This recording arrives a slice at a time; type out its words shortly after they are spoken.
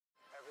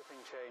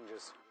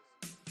changes.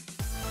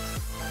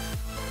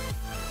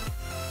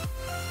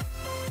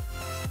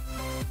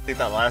 I think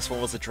that last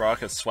one was a draw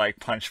because Swag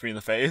punched me in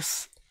the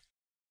face.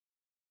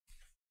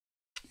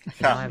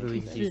 Why would we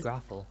use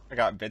grapple? I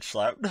got bitch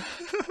slapped.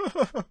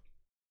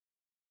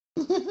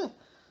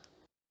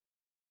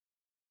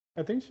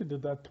 I think she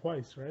did that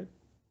twice, right?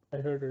 I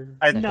heard her.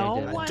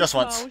 No, just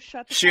once. Mo,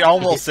 shut the She fuck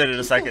almost up. did it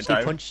a second She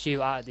time. punched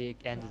you at the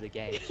end of the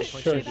game. She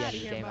punched you at the end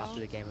of the game after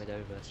the game was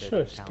over. So it Shush,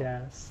 didn't count.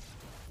 gas.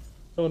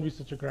 Don't be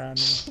such a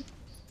ground.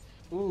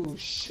 Ooh,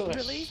 shush.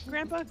 Really?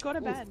 Grandpa, go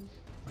to bed.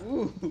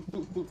 Ooh.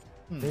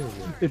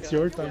 It's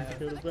your time to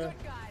go to bed.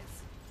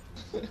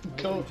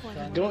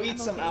 Go eat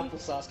some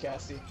applesauce,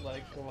 Cassie.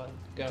 Like, come on,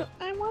 go.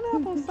 I want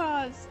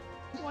applesauce.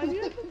 Why do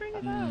you have to bring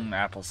it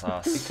up?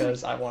 Applesauce.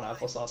 Because I want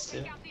applesauce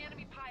too.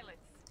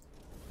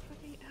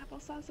 Fucking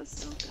applesauce is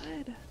so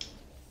good.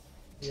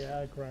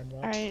 Yeah, grind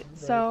well. Alright,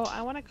 so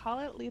I want to call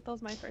it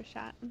lethal's my first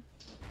shot.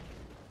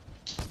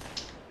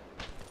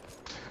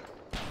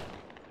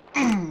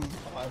 Oh,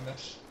 I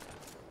missed.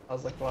 I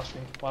was like, watch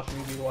me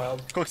be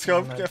wild. Quick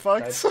scope, get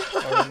fucked.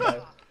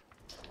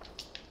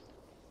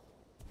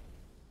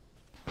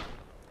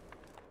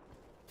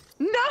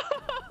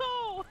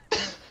 No!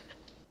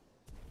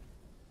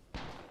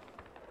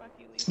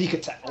 Sneak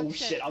attack. Oh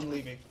shit, I'm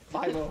leaving.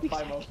 5-0,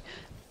 5-0.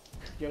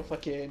 Yo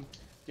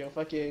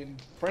fucking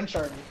French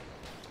army.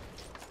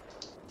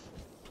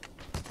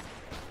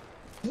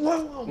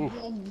 Whoa,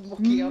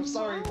 okay, I'm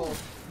sorry, Mo.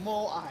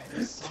 Mo,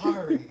 I'm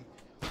sorry.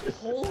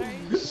 Holy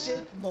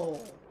shit, Mo.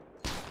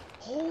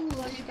 Holy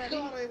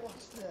god, I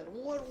watched that.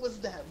 What was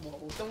that,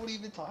 Mo? Don't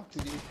even talk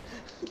to me.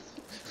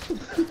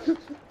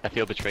 I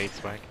feel betrayed,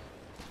 Swag.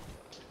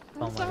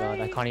 Oh my god,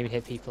 I can't even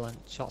hit people and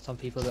shots on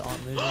people that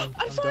aren't moving. I'm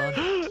done. What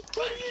are you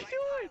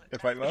doing?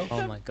 Good fight, Mo.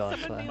 Oh my god,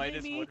 Someone Swag.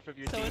 melee me,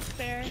 so it's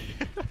fair.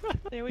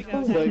 There we go.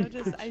 Oh Dino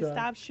my I God.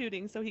 stopped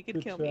shooting so he could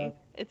Good kill job. me.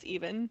 It's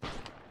even.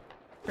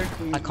 I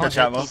can't Good hit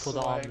job, Mo. people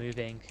that aren't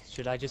moving.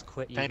 Should I just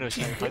quit I know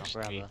using she Titanfall punched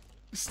me. forever?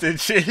 Did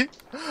she?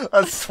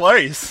 That's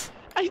twice.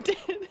 I did.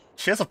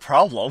 She has a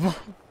problem.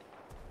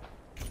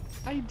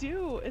 I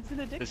do. It's an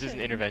addiction. This is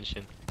an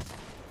intervention.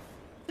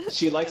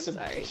 She likes I'm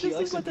sorry. she This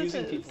likes is what this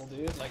abusing is. people,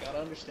 dude. Like, I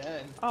don't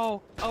understand.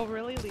 Oh,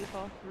 really,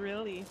 lethal?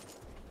 Really?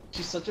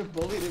 She's such a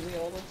bully to me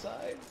all the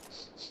time.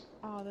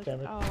 Oh, that's. Damn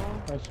it.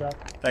 Oh. Nice shot.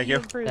 Thank you.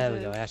 There we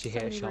go, I actually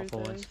hit a shot for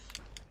once.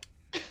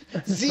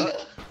 Zia!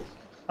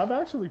 I've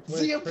actually played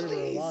Zia, Kraber a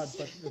please! lot,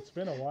 but it's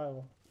been a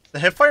while. The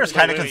hipfire is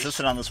kind of wait.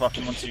 consistent on this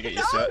weapon once you get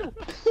used to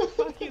it.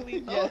 Fuck you,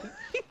 lethal.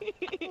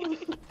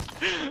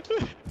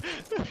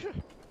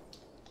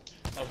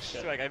 Oh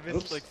shit. Swag, I missed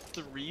Oops. like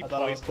 3 I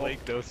thought it was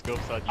point blank no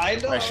scopes on you. I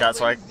know. Nice shot,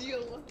 Swag. Zia,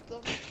 what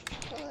the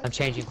fuck? I'm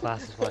changing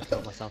classes before I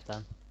kill myself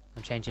then.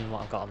 I'm changing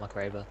what I've got on my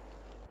Kraber.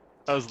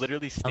 I was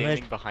literally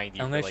standing behind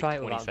you I'm for gonna like try it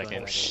 20 without gun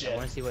seconds. already. I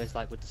wanna see what it's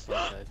like with the slow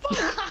code.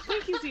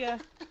 Thank you, Zia.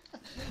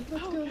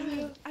 Let's Oh, go, God.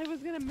 Zia. I was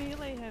gonna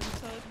melee him,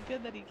 so it's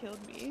good that he killed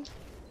me.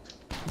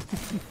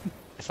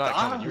 I saw it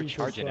coming, you were Jesus,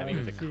 charging at me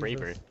with a Jesus.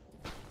 Kraber.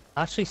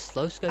 Actually,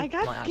 slow scope I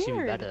got might actually be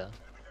scared. better.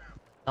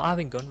 Not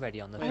having gun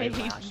ready on the I Kraber might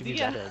hate actually be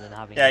Zia. better than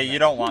having Yeah, gun you ready.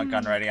 don't want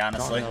gun ready, Not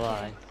honestly. gonna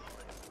lie.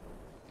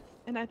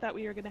 And I thought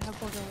we were gonna have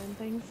Borderland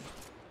things.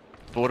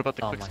 But what about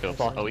the Oh quick my scopes?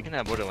 God. Oh, we can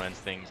have Borderlands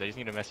things. I just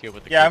need to mess you up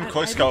with the Yeah, I'm Kraber.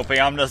 quick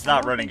scoping. I'm just I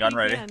not don't running think gun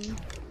we ready. can.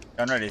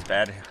 Gun ready's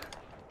bad.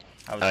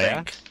 I would Oh,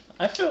 yeah? think.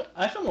 I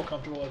feel more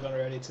comfortable with gun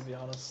ready, to be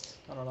honest.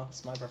 I don't know,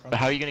 it's my preference. But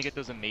how are you gonna get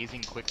those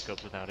amazing quick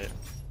scopes without it?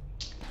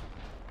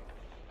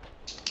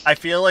 I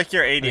feel like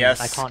your I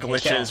ADS can't hit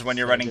glitches shots, when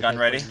you're so running there's gun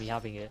no ready. point in me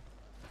having it.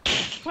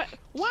 What?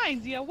 Why,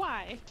 Zia?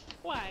 Why?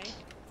 Why?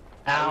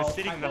 I Ow, was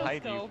sitting I'm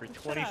behind you so- for shut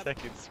 20 up.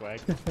 seconds,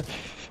 Swag.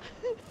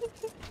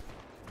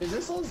 Is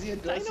this all Zia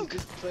does? know.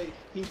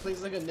 He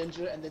plays like a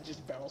ninja and then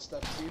just barrel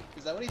steps you?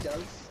 Is that what he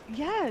does?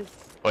 Yes.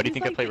 Why do you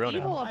He's think I like play the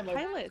Ronin? evil of I'm a-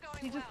 pilots.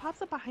 He just pops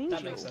up behind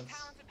That you. makes sense.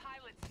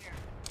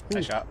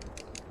 Nice shot.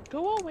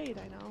 Go away,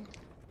 Dino.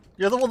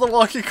 You're the one that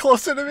walking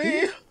closer to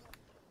me.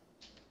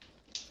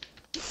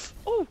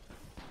 Oh,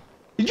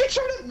 Did you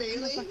try to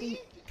melee Fucking-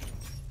 me?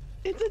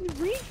 it's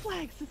a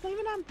reflex. It's not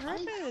even on I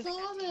purpose.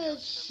 saw that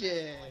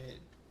shit.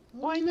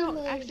 Oh, I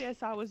know. Actually, I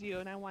saw it was you,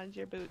 and I wanted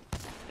your boot,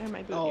 or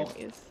my boot Oh.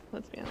 earpiece.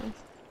 Let's be honest.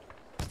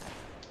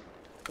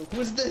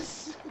 Who's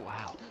this?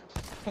 Wow.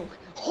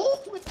 Oh,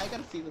 wait, I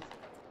gotta see this.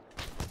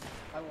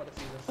 I wanna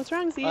see this. What's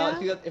wrong, Zia?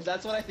 If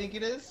that's what I think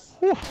it is,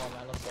 oh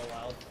man, that's so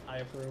loud. I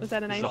approve. Was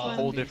that a This nice is a one?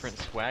 whole different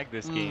swag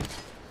this game.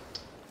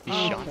 These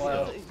Oh, shots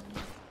wow.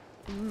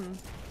 though.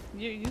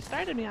 You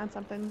started me on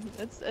something.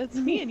 It's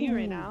me and you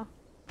right now.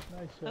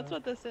 Nice shot. That's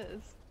what this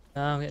is.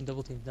 No, I'm getting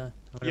double teamed now.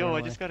 Yo,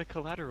 I just got a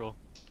collateral.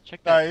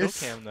 Check that kill Nice.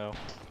 cam though.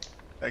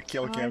 That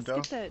kill Oh, I cam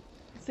though. skipped it.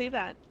 Save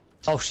that.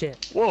 Oh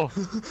shit. Whoa!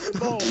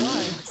 Oh,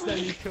 why? No,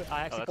 you could,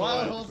 I actually Oh, caught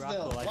Wild him hold with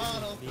still. grapple. I Wild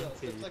didn't hold mean still.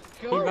 to. It's like,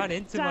 He go. ran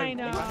into my.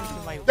 Dino. He ran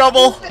into my.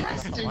 Double!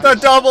 The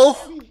double!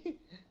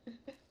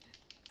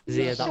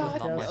 Zia, that was Shot. not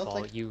my I was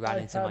fault. like, You ran I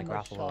into had my my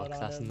grapple shot lock. on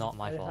That's him. not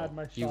my I had fault.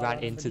 my You shot ran on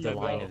him, into but the you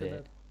line went of with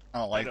it. I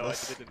don't I like know, I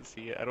this. didn't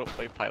see it. I don't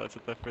play pilots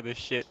enough for this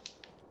shit.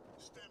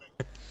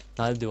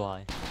 Neither do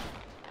I.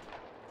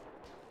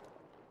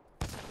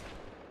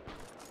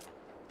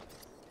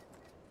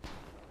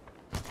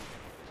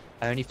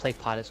 I only play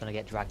pilots when I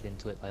get dragged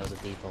into it by other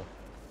people.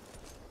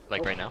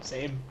 Like right now?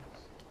 Same.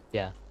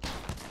 Yeah.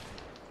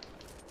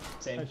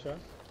 Same. Hi, Sean.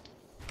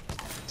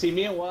 See,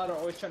 me and Wild are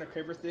always trying to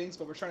Kraber things,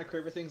 but we're trying to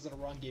Kraber things in the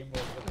wrong game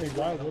mode. Hey,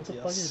 Wild, what the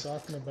fuck are you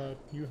talking about?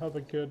 You have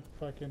a good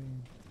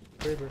fucking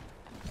Kraber.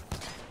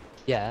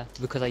 Yeah,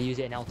 because I use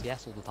it in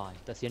LTS all the time.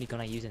 That's the only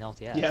gun I use in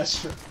LTS. Yeah, that's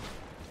true.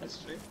 That's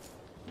true.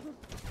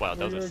 Wow,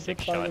 that was You're a good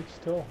sick shot. pilot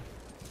still.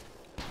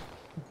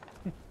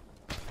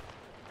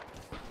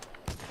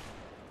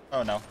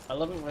 Oh no. I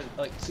love it when,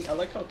 like, see, I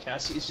like how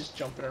Cassie is just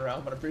jumping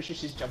around, but I'm pretty sure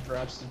she's jumping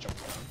around just to jump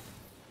around.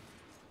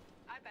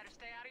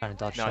 Trying to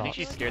dodge No, I think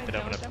shots. she's scared that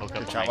I'm gonna poke up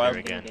Good behind job, her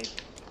again.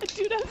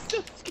 Dude, I'm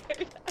so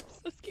scared. I'm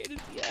so scared to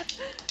see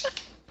ya.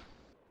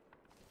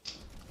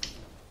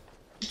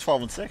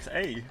 12 and 6.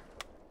 Hey.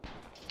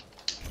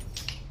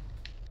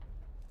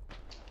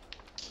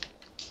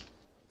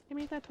 I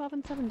made that 12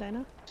 and 7,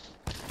 Dino.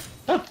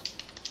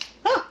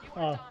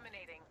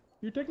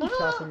 You're taking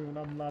shots at me when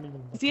I'm not even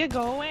looking. Zia,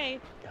 go away.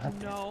 God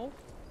damn. No.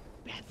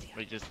 Bad Zia.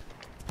 Wait, just...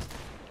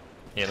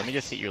 Yeah, let me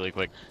just hit you really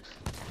quick.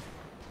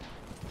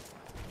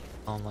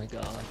 Oh my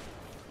god.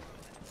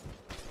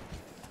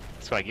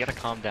 Swag, you gotta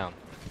calm down.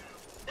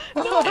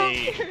 No, I'm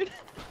Hey. scared.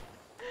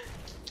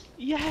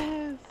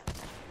 Yes.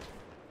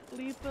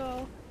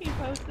 Lethal. He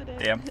posted it.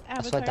 Damn.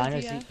 That's why Avatar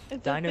Dino's, Zia. the,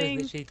 It's Dino a is thing.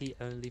 literally the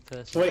only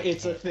person. Wait, I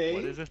it's a hit. thing?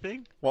 What is a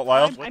thing? What,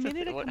 Wild? I made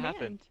it a What command.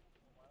 happened?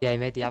 Yeah, he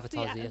made the That's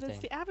Avatar Zia that's thing.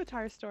 the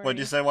Avatar story. What'd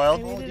you say, I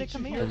Wild? made it a did you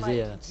command. hear Of my-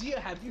 Zia. Zia,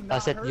 have you I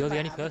not said, heard you're the my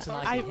only person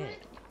Avatar I can story?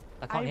 hit.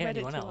 I can't I hit read it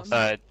anyone to else.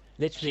 him.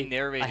 Literally,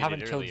 narrated I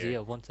haven't it killed earlier.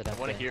 Zia once at I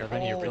wanna everything. hear I've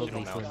only it from killed the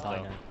Lethal and original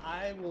Dino.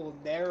 I will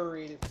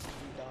narrate it for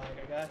you, dog.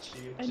 I got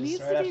you. It Just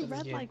needs right to after be this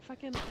read game. like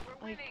fucking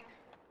like.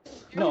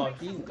 No,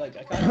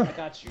 like I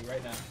got you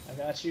right now. I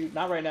got you.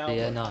 Not right now.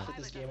 Yeah, but no. after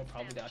this game, I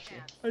probably got you.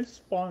 I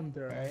spawned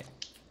there. Right?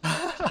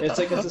 It's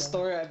like it's a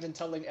story I've been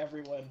telling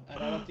everyone,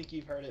 and I don't think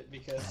you've heard it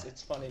because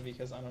it's funny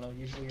because I don't know.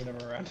 Usually you're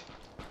never around.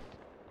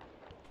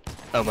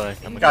 I'm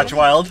a Gotcha,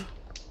 Wild.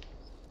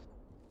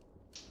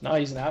 No,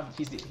 he's an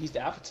he's the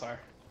Avatar.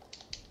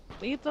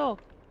 Lethal.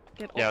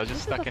 Get Yeah, I off. was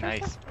just This is stuck the in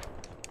first ice. time-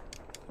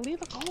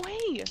 Lethal, go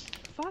away.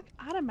 Fuck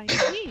out of my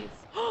face.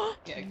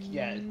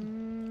 Yeah.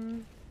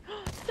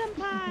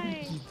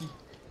 Senpai.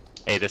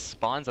 Hey, the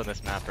spawns on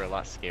this map are a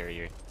lot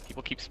scarier.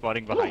 People keep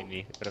spawning behind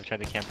me, but I'm trying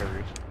to camp a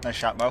roof. Nice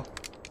shot, Mo.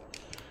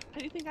 How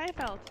do you think I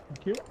felt?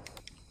 Thank you.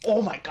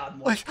 Oh my God,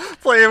 Mo. Like,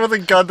 playing with a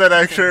gun that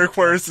actually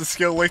requires the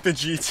skill like the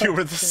G2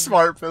 with the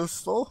smart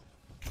pistol.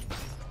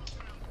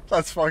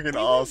 That's fucking They were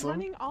awesome.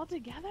 running all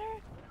together?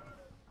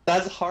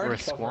 That's We're a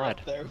hardcover squad.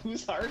 up there.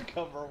 Whose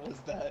hardcover was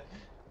that?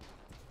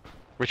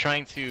 We're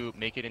trying to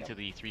make it into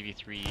the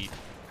 3v3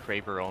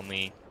 Kraber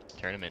only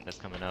tournament that's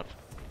coming up.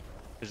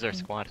 This is our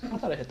squad. I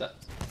thought I hit that.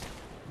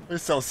 We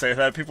still say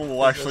that. People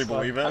will actually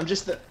believe I'm it.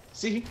 just the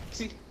see.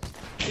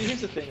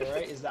 Here's the thing,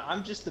 right? Is that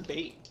I'm just the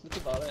bait. That's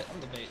about it.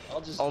 I'm the bait.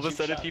 I'll just. All of a shoot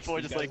sudden, shots. people are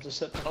You just guys like, just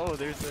hit them. "Oh,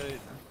 there's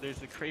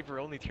a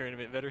Kraber only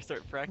tournament. Better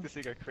start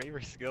practicing our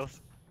Kraber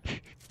skills."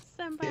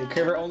 Senpai. Yeah,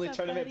 Kraber only what's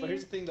up, tournament, but buddy?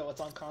 here's the thing though,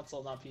 it's on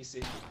console, not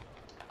PC.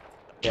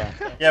 Yeah.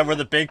 Yeah, where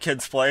the big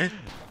kids play.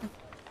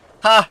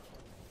 Ha!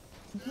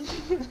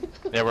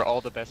 Yeah, where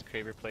all the best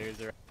Kraber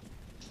players are.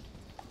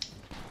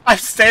 I'm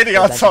standing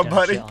Yeah, on that didn't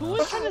somebody. shit on Who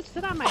us. is trying to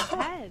sit on my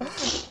head?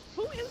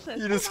 Who is this? You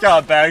Hold just on.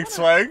 got bagged,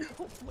 Swag.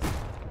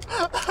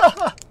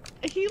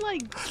 He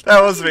like.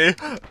 That was me.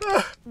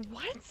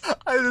 What?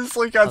 I just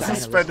like got Oh, Dino,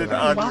 suspended listen.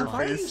 on Wow, your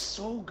why are you face.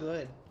 so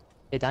good?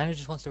 Yeah, Dino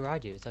just wants to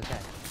ride you. It's okay.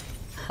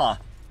 Huh.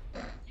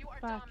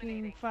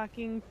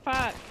 Fucking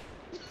fuck.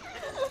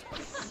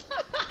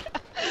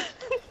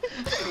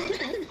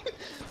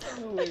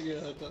 Oh my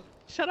God.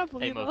 Shut up,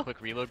 Hey Mo, Lethal.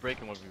 quick reload break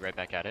and we'll be right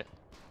back at it.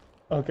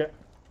 Okay.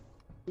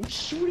 Who's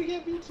shooting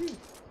at me too?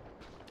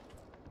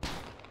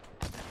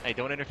 Hey,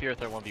 don't interfere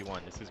with our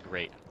 1v1. This is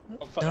great.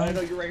 Oh, fuck, I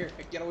know you're right here.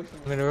 Get away from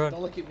me. I'm gonna run.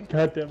 Don't look at me.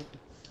 God damn it.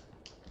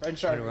 Right in I'm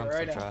charge gonna of me run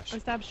right from now. trash. Or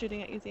stop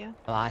shooting at you, Zia.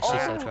 I'm actually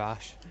Oh. so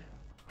trash.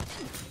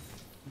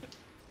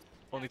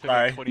 Only took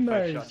Bye. like 25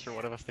 Nice. shots for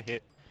one of us to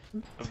hit.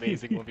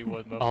 Amazing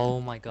 1v1 Mo. Oh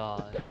my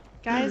god.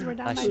 Guys, we're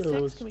down by Actually, that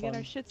 6. was Can we get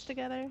fun. our shits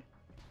together?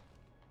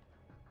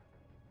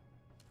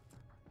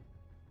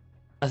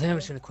 I think I'm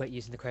just gonna quit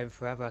using the Kraber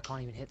forever. I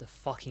can't even hit the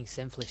fucking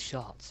simplest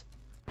shots.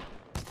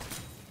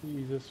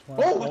 Jesus, man.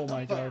 Oh, Oh, what the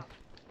my fuck? God.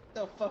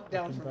 The fuck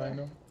down Fucking from there.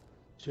 Dino.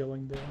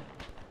 Chilling there.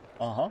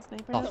 Uh-huh.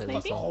 Sniper, Stop no it, sniping?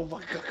 Lethal. Oh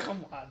my God,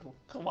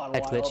 come on,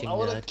 Head Wild. glitching, I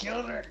would've nerd.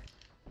 killed her.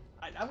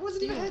 I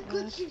wasn't even Dear head God.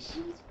 glitching. She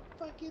was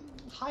fucking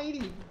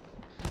hiding.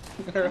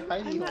 In her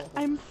hiding hole.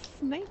 I'm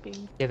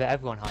sniping. Yeah, but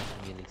everyone hides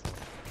on you, Lethal.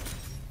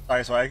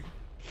 Sorry, Swag.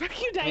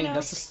 Fuck you, I mean, Dino.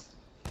 that's just...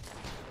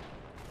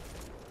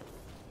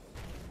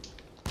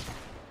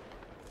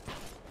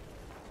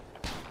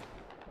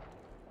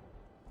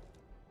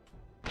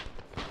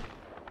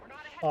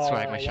 Oh,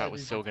 Swag, my why shot did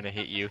was you- so gonna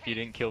hit you if you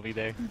didn't kill me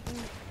there.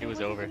 It was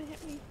over. Gonna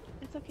hit me.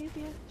 It's okay,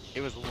 Zia. Shh.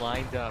 It was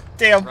lined up.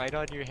 Damn. Right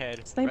on your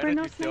head. Sniper, right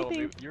no at your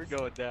sniping. You're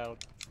going down.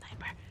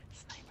 Sniper,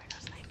 no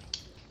sniping.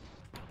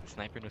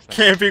 Sniper, no sniper.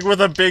 Camping with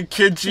a big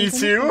kid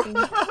Sniper,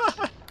 no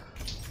G2.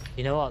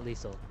 You know what,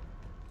 Lethal?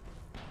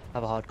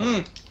 Have a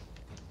hardcore.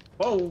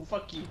 Whoa,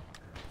 fuck you.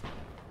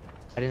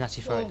 I didn't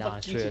actually throw Oh, it down, I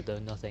fuck threw you. it though,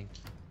 nothing.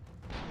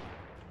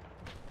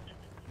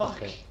 Fuck.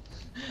 Okay.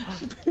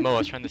 Mo, I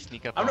was trying to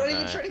sneak up I'm on not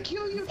even trying to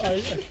kill you, I'm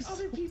trying to kill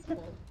other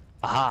people.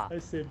 Aha! I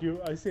saved you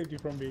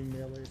from being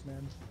melee,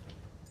 man.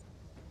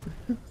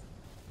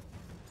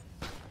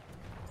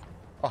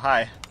 Oh,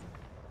 hi.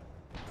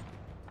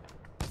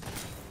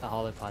 A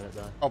hollow pilot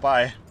though. Oh,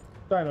 bye.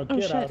 Dino, Oh,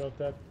 get shit. out of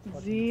that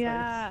fucking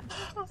Zia.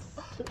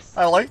 place.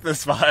 I like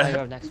this Oh, you're vibe.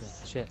 up next to me.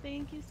 Shit.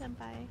 Thank you,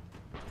 senpai.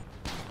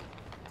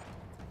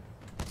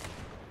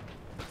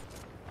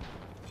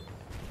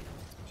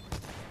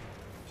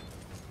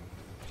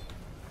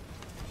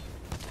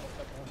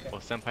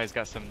 Well, Senpai's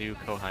got some new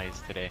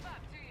kohais today.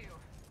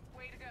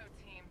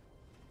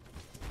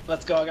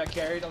 Let's go, I got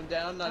carried, I'm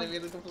down, not even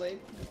gonna complain.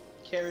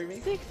 Carry me.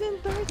 6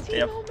 and 13.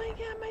 Yep. Oh my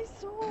god, my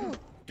soul.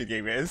 Good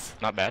game, guys.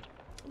 Not bad.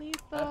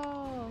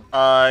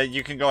 Lethal.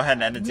 You can go ahead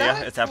and end it,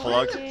 Zia. It's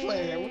epilogue. Pilot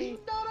player, what do you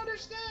not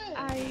understand?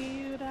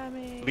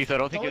 Ayúdame. Letha, I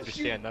don't think you Don't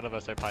you- understand. None of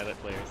us are pilot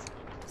players.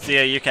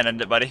 Zia, you can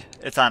end it, buddy.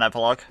 It's on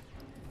epilogue.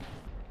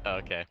 Oh,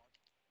 okay.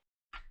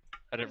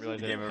 I didn't realize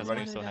Good game, that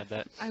everybody. customer still had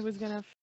that. I was gonna